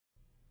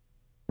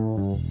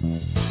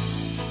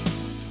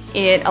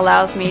It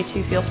allows me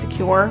to feel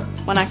secure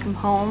when I come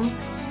home.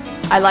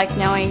 I like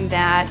knowing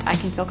that I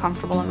can feel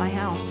comfortable in my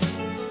house.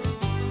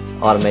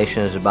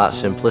 Automation is about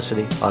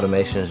simplicity.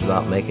 Automation is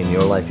about making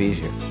your life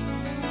easier.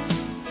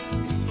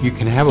 You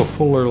can have a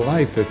fuller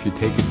life if you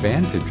take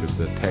advantage of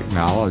the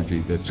technology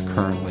that's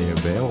currently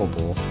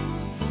available.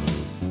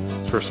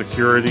 For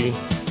security,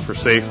 for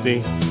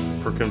safety,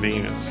 for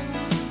convenience.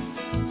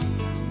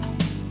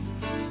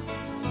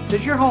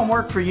 Does your home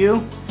work for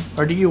you,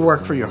 or do you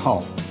work for your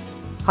home?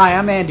 Hi,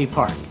 I'm Andy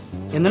Park.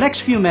 In the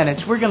next few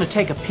minutes, we're going to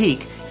take a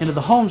peek into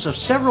the homes of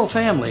several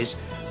families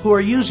who are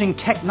using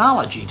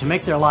technology to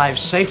make their lives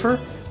safer,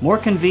 more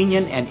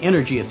convenient, and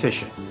energy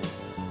efficient.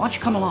 Why don't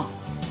you come along?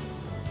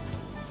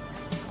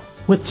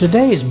 With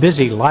today's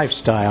busy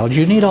lifestyles,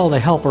 you need all the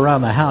help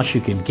around the house you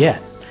can get.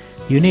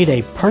 You need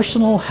a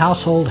personal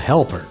household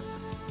helper.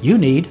 You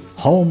need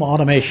home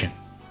automation.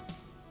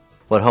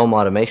 What home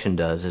automation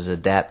does is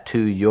adapt to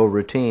your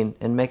routine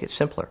and make it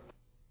simpler.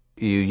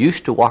 You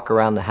used to walk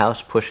around the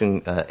house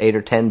pushing 8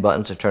 or 10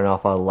 buttons to turn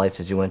off all the lights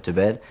as you went to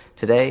bed.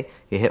 Today,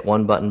 you hit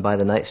one button by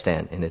the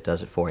nightstand and it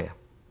does it for you.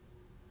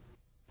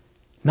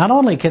 Not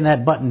only can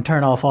that button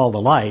turn off all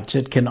the lights,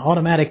 it can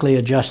automatically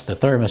adjust the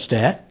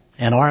thermostat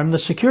and arm the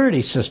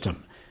security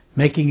system,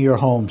 making your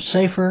home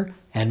safer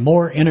and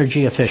more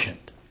energy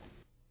efficient.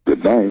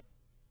 Good night.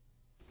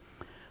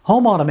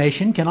 Home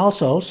automation can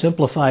also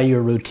simplify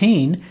your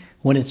routine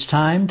when it's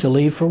time to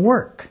leave for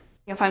work.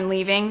 If I'm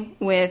leaving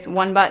with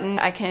one button,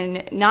 I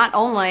can not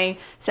only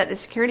set the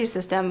security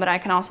system, but I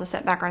can also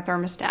set back our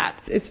thermostat.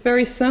 It's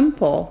very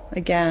simple,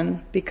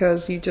 again,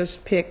 because you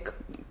just pick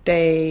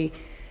day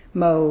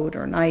mode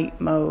or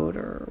night mode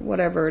or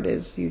whatever it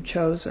is you've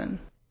chosen.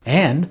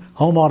 And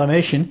home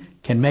automation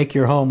can make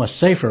your home a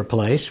safer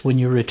place when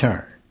you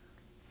return.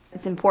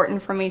 It's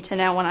important for me to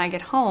know when I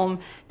get home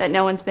that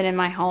no one's been in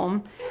my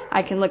home.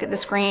 I can look at the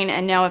screen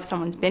and know if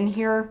someone's been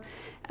here,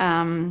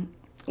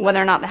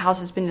 whether or not the house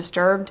has been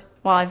disturbed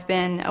while I've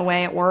been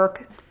away at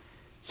work.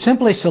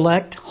 Simply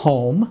select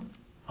Home,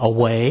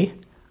 Away,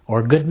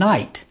 or Good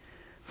Night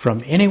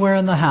from anywhere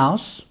in the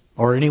house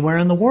or anywhere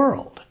in the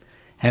world,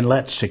 and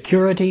let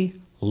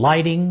security,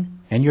 lighting,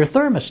 and your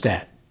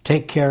thermostat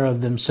take care of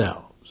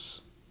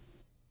themselves.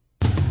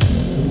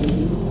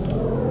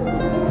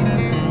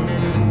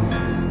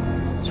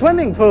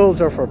 Swimming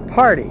pools are for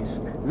parties,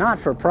 not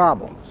for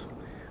problems.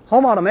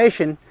 Home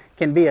automation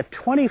can be a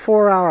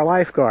 24-hour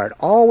lifeguard,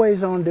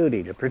 always on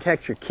duty to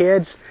protect your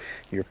kids,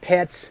 your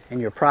pets,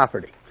 and your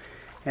property.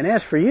 And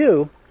as for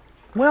you,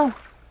 well,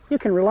 you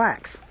can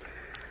relax.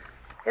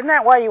 Isn't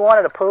that why you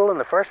wanted a pool in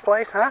the first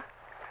place, huh?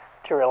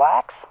 To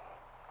relax?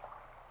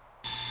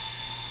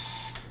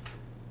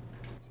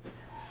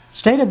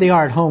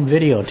 State-of-the-art home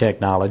video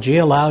technology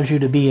allows you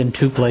to be in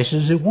 2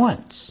 places at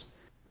once.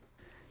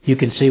 You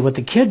can see what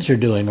the kids are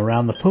doing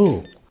around the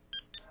pool.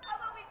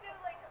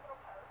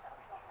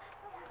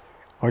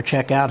 Or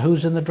check out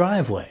who's in the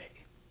driveway.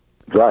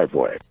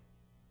 Driveway.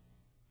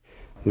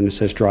 When it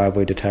says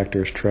driveway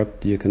detector is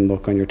tripped, you can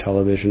look on your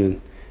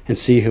television and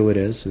see who it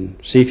is and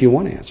see if you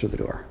want to answer the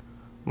door.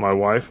 My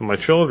wife and my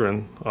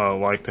children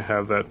like to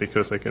have that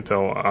because they can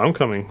tell I'm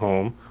coming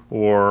home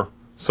or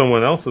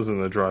someone else is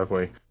in the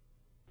driveway.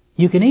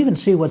 You can even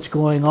see what's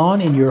going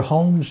on in your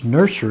home's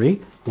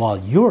nursery while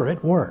you're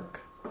at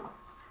work.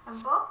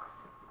 Some books?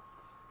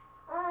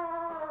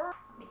 Let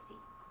me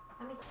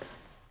see.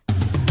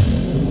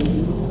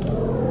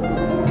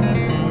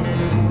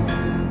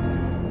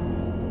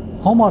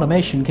 Home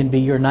automation can be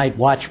your night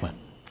watchman,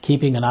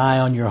 keeping an eye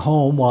on your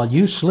home while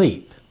you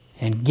sleep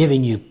and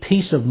giving you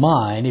peace of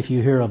mind if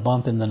you hear a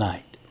bump in the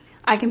night.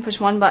 I can push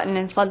one button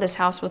and flood this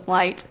house with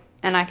light,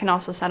 and I can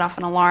also set off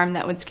an alarm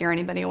that would scare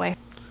anybody away.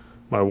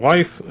 My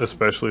wife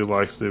especially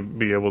likes to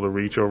be able to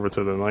reach over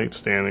to the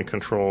nightstand and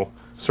control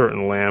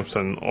certain lamps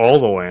and all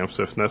the lamps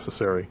if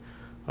necessary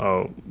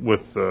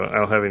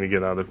without having to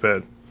get out of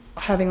bed.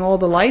 Having all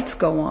the lights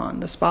go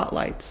on, the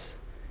spotlights,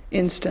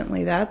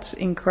 instantly, that's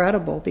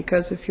incredible,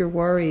 because if you're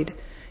worried,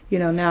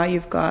 now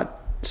you've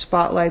got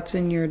spotlights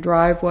in your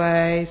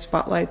driveway,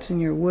 spotlights in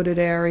your wooded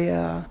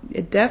area.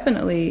 It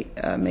definitely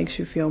makes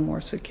you feel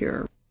more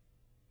secure.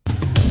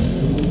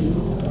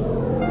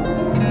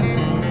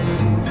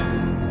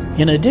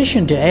 In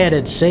addition to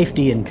added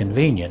safety and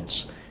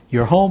convenience,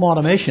 your home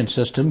automation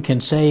system can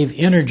save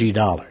energy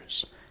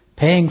dollars,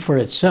 paying for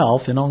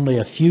itself in only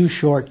a few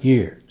short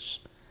years.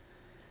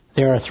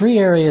 There are 3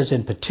 areas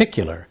in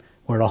particular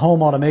where a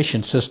home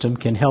automation system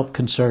can help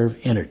conserve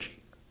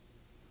energy.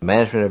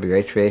 Management of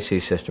your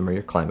HVAC system or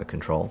your climate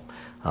control,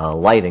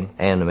 lighting,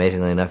 and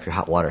amazingly enough, your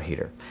hot water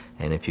heater.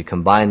 And if you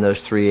combine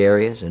those 3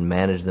 areas and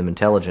manage them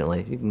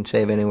intelligently, you can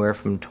save anywhere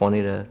from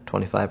 20 to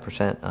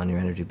 25% on your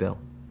energy bill.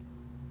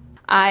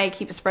 I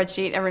keep a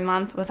spreadsheet every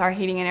month with our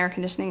heating and air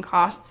conditioning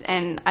costs,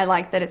 and I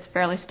like that it's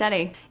fairly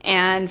steady.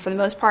 And for the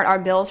most part, our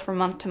bills from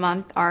month to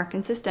month are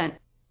consistent.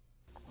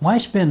 Why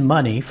spend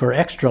money for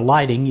extra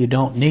lighting you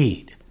don't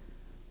need?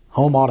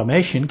 Home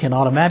automation can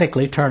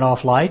automatically turn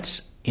off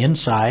lights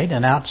inside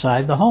and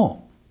outside the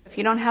home. If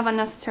you don't have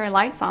unnecessary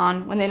lights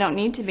on when they don't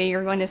need to be,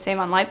 you're going to save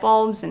on light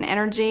bulbs and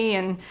energy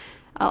and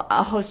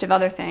a host of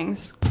other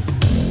things.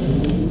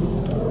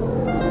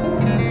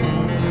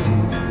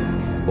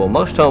 Well,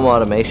 most home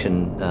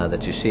automation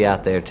that you see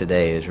out there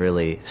today is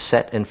really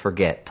set and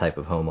forget type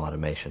of home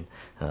automation.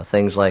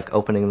 Things like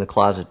opening the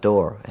closet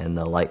door and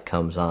the light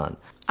comes on.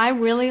 I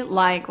really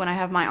like when I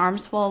have my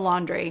arms full of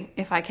laundry,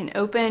 if I can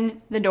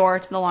open the door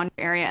to the laundry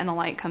area and the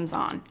light comes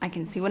on. I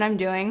can see what I'm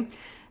doing.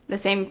 The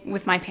same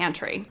with my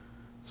pantry.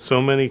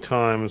 So many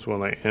times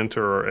when I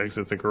enter or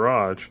exit the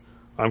garage,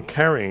 I'm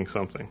carrying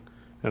something.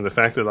 And the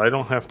fact that I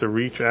don't have to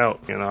reach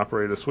out and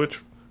operate a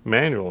switch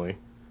manually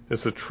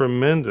is a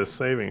tremendous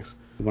savings.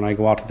 When I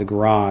go out to the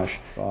garage,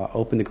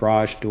 open the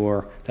garage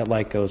door, that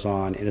light goes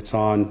on, and it's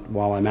on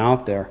while I'm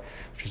out there,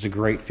 which is a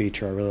great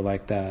feature. I really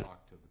like that.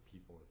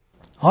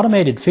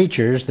 Automated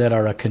features that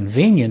are a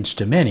convenience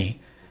to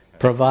many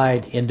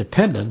provide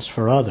independence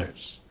for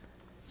others.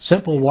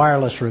 Simple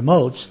wireless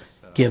remotes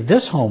give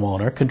this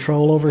homeowner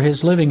control over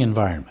his living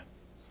environment.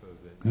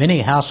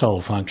 Many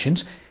household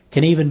functions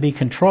can even be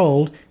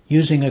controlled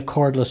using a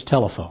cordless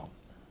telephone.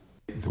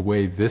 The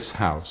way this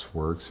house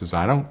works is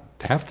I don't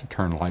have to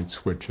turn light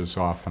switches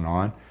off and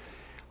on.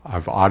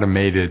 I've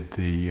automated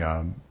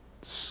the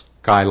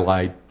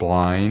skylight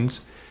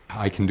blinds.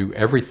 I can do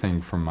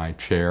everything from my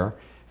chair,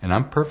 and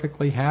I'm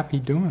perfectly happy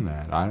doing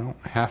that. I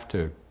don't have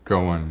to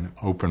go and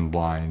open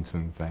blinds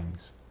and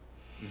things.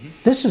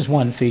 This is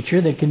one feature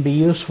that can be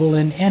useful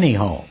in any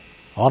home.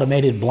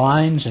 Automated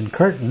blinds and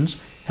curtains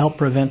help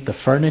prevent the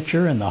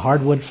furniture and the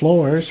hardwood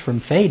floors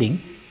from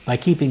fading by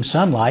keeping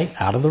sunlight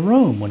out of the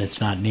room when it's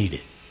not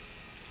needed.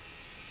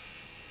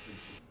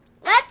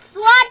 Let's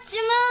watch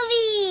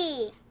a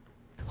movie!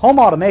 Home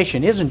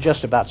automation isn't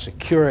just about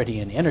security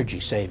and energy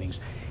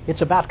savings.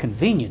 It's about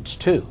convenience,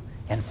 too,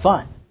 and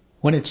fun.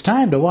 When it's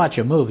time to watch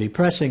a movie,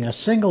 pressing a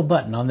single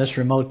button on this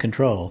remote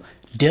control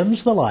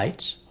dims the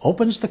lights,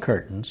 opens the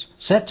curtains,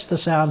 sets the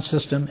sound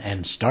system,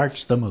 and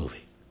starts the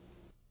movie.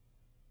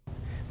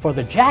 For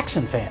the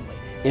Jackson family,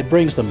 it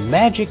brings the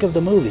magic of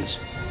the movies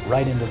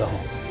right into the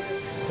home.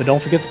 But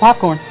don't forget the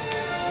popcorn.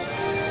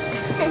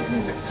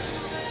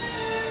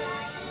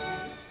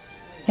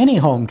 Any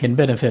home can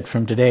benefit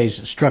from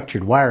today's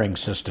structured wiring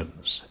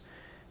systems.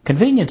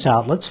 Convenience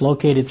outlets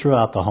located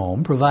throughout the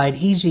home provide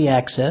easy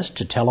access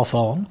to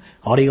telephone,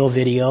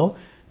 audio-video,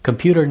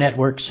 computer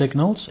network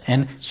signals,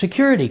 and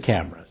security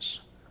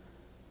cameras.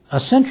 A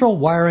central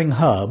wiring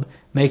hub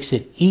makes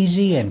it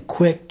easy and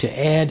quick to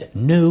add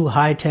new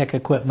high-tech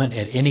equipment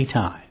at any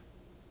time.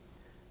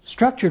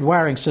 Structured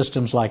wiring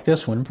systems like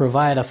this one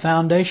provide a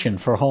foundation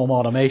for home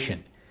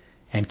automation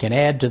and can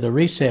add to the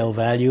resale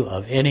value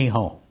of any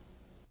home.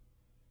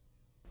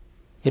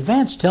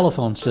 Advanced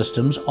telephone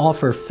systems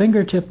offer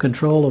fingertip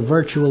control of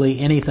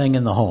virtually anything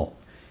in the home,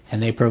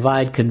 and they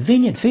provide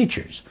convenient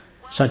features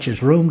such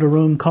as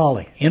room-to-room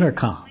calling,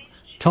 intercom,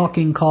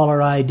 talking caller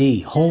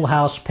ID, whole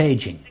house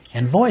paging,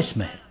 and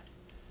voicemail.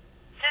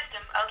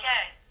 System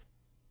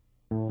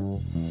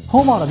okay.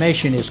 Home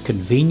automation is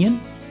convenient,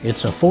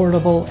 it's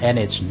affordable, and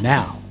it's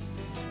now.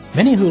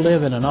 Many who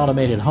live in an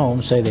automated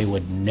home say they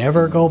would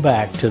never go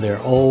back to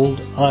their old,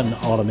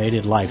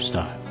 unautomated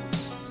lifestyle.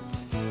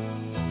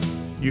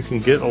 You can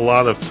get a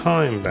lot of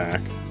time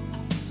back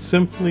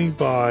simply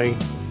by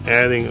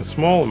adding a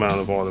small amount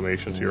of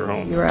automation to your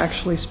home. You're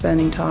actually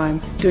spending time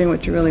doing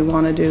what you really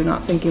want to do,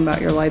 not thinking about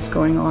your lights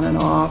going on and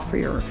off or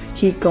your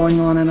heat going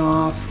on and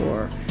off,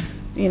 or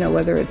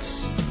whether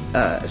it's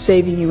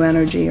saving you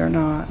energy or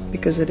not,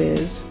 because it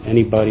is.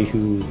 Anybody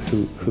who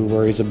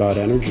worries about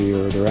energy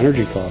or their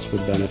energy costs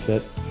would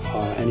benefit.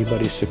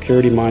 Anybody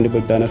security-minded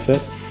would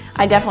benefit.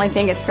 I definitely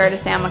think it's fair to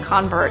say I'm a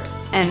convert,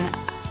 and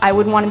I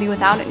wouldn't want to be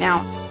without it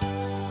now.